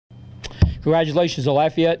congratulations to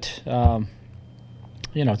Lafayette.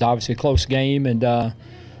 You know, it's obviously a close game, and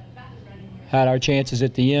had our chances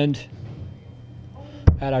at the end.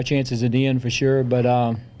 Had our chances at the end for sure,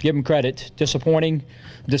 but give them credit. Disappointed.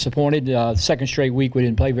 Second straight week we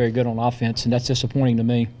didn't play very good on offense, and that's disappointing to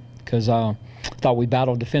me because I thought we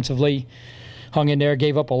battled defensively, hung in there,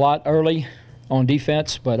 gave up a lot early on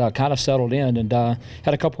defense, but kind of settled in and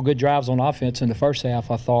had a couple good drives on offense in the first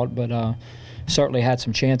half, I thought, but certainly had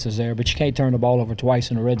some chances there. But you can't turn the ball over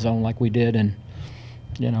twice in the red zone like we did, and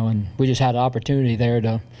you know, and we just had an opportunity there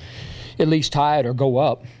to at least tie it or go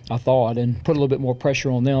up, I thought, and put a little bit more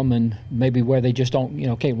pressure on them, and maybe where they just don't, you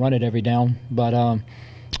know, can't run it every down. But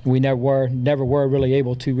we never were really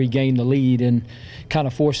able to regain the lead and kind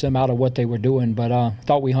of force them out of what they were doing. But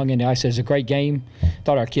thought we hung in there. I said it's a great game.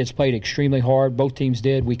 Thought our kids played extremely hard. Both teams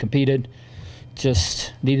did. We competed.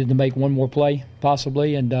 Just needed to make one more play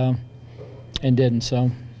possibly, and didn't.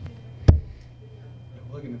 So.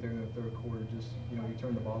 Looking at there in the third quarter, just you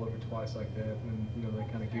turned the ball over twice like that, and they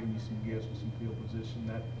kind of giving you some gifts with some field position.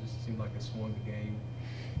 That just seemed like it swung the game.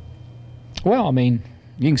 Well, I mean,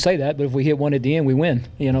 you can say that, but if we hit one at the end, we win.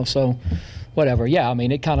 So whatever. Yeah, I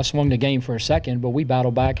mean, it kind of swung the game for a second, but we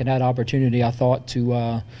battled back and had opportunity, I thought,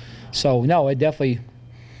 to. So no, it definitely,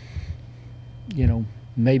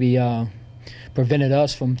 maybe prevented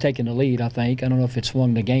us from taking the lead, I think. I don't know if it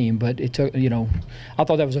swung the game, but it took, I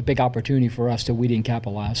thought that was a big opportunity for us that we didn't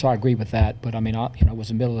capitalize. So I agree with that. But, I mean, it was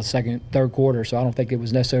the middle of the third quarter, so I don't think it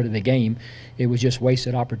was necessarily the game. It was just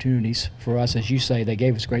wasted opportunities for us. As you say, they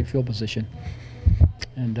gave us great field position.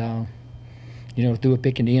 And, threw a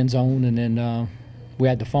pick in the end zone, and then we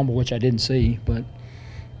had the fumble, which I didn't see. But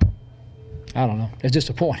I don't know. It's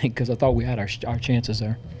disappointing because I thought we had our chances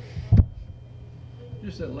there.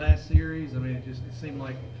 Just that last series, I mean, it seemed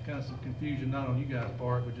like kind of some confusion, not on you guys'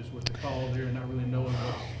 part, but just with the call there and not really knowing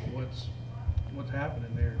what's happening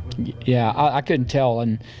there. Yeah, I couldn't tell,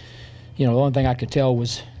 and the only thing I could tell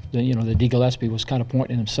was the D. Gillespie was kind of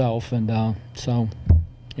pointing himself, and so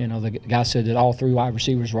the guy said that all three wide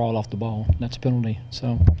receivers were all off the ball. That's a penalty.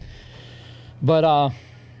 So, but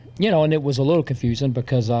and it was a little confusing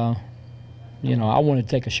because I wanted to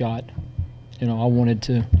take a shot. I wanted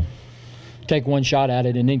to take one shot at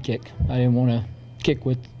it and then kick. I didn't want to kick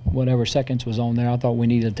with whatever seconds was on there. I thought we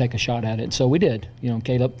needed to take a shot at it. So we did.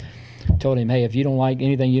 Caleb told him, hey, if you don't like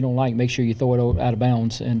anything you don't like, make sure you throw it out of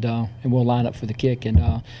bounds, and we'll line up for the kick. And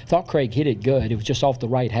I thought Craig hit it good. It was just off the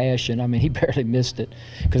right hash, and, I mean, he barely missed it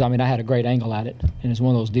because, I mean, I had a great angle at it. And it's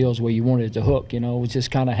one of those deals where you wanted it to hook, it was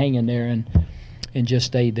just kind of hanging there and just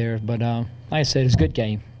stayed there. But like I said, it's a good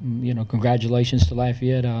game. Congratulations to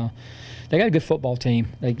Lafayette. They got a good football team.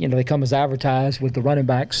 They come as advertised with the running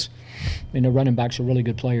backs. I mean, the running backs are really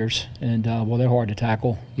good players, and they're hard to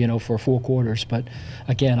tackle, for 4 quarters. But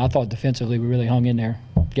again, I thought defensively we really hung in there,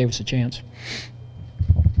 gave us a chance.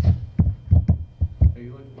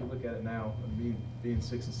 You look at it now. Being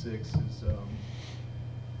 6-6 is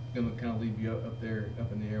going to kind of leave you up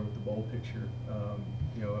in the air with the bowl picture.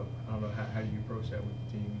 I don't know how do you approach that with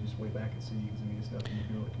the team? You just wait back and see, because I mean, it's nothing you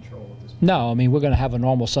can really control at this point. No, I mean, we're going to have a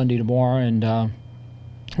normal Sunday tomorrow, and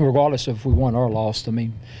regardless of if we won or lost, I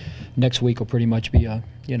mean, next week will pretty much be a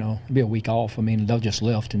week off. I mean, they'll just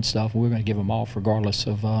lift and stuff. We're going to give them off regardless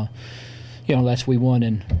of unless we won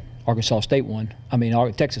and Arkansas State won. I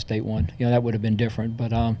mean, Texas State won. That would have been different.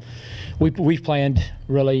 But we've planned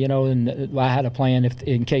really, and I had a plan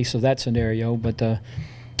in case of that scenario. But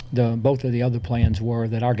both of the other plans were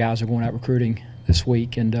that our guys are going out recruiting this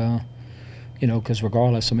week, and because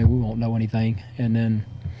regardless, I mean, we won't know anything. And then,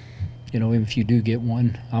 even if you do get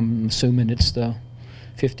one, I'm assuming it's the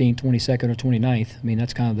 15th, 22nd, or 29th. I mean,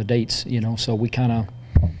 that's kind of the dates, So we kind of,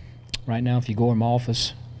 right now, if you go in my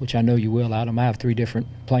office, which I know you will, Adam, I have 3 different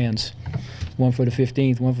plans. One for the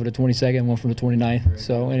 15th, one for the 22nd, one for the 29th.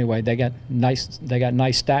 So anyway, they got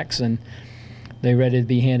nice stacks, and they're ready to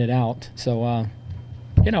be handed out. So,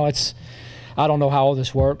 I don't know how all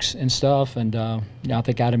this works and stuff. And I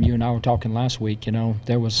think, Adam, you and I were talking last week,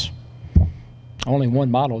 there was only one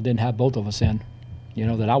model didn't have both of us in,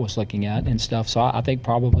 that I was looking at and stuff. So I think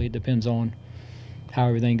probably it depends on how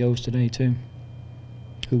everything goes today too.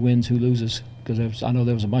 Who wins, who loses. Because I know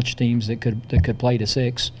there was a bunch of teams that could play to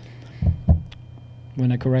 6.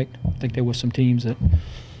 Wasn't that correct? I think there were some teams that.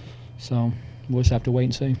 So we'll just have to wait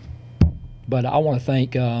and see. But I want to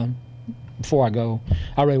thank, before I go,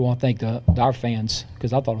 I really want to thank our fans,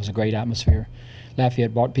 because I thought it was a great atmosphere.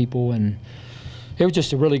 Lafayette brought people, and it was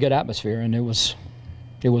just a really good atmosphere, and it was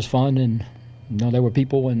fun, and there were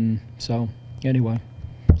people, and so anyway,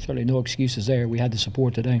 certainly no excuses there. We had the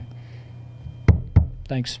support today.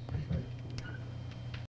 Thanks.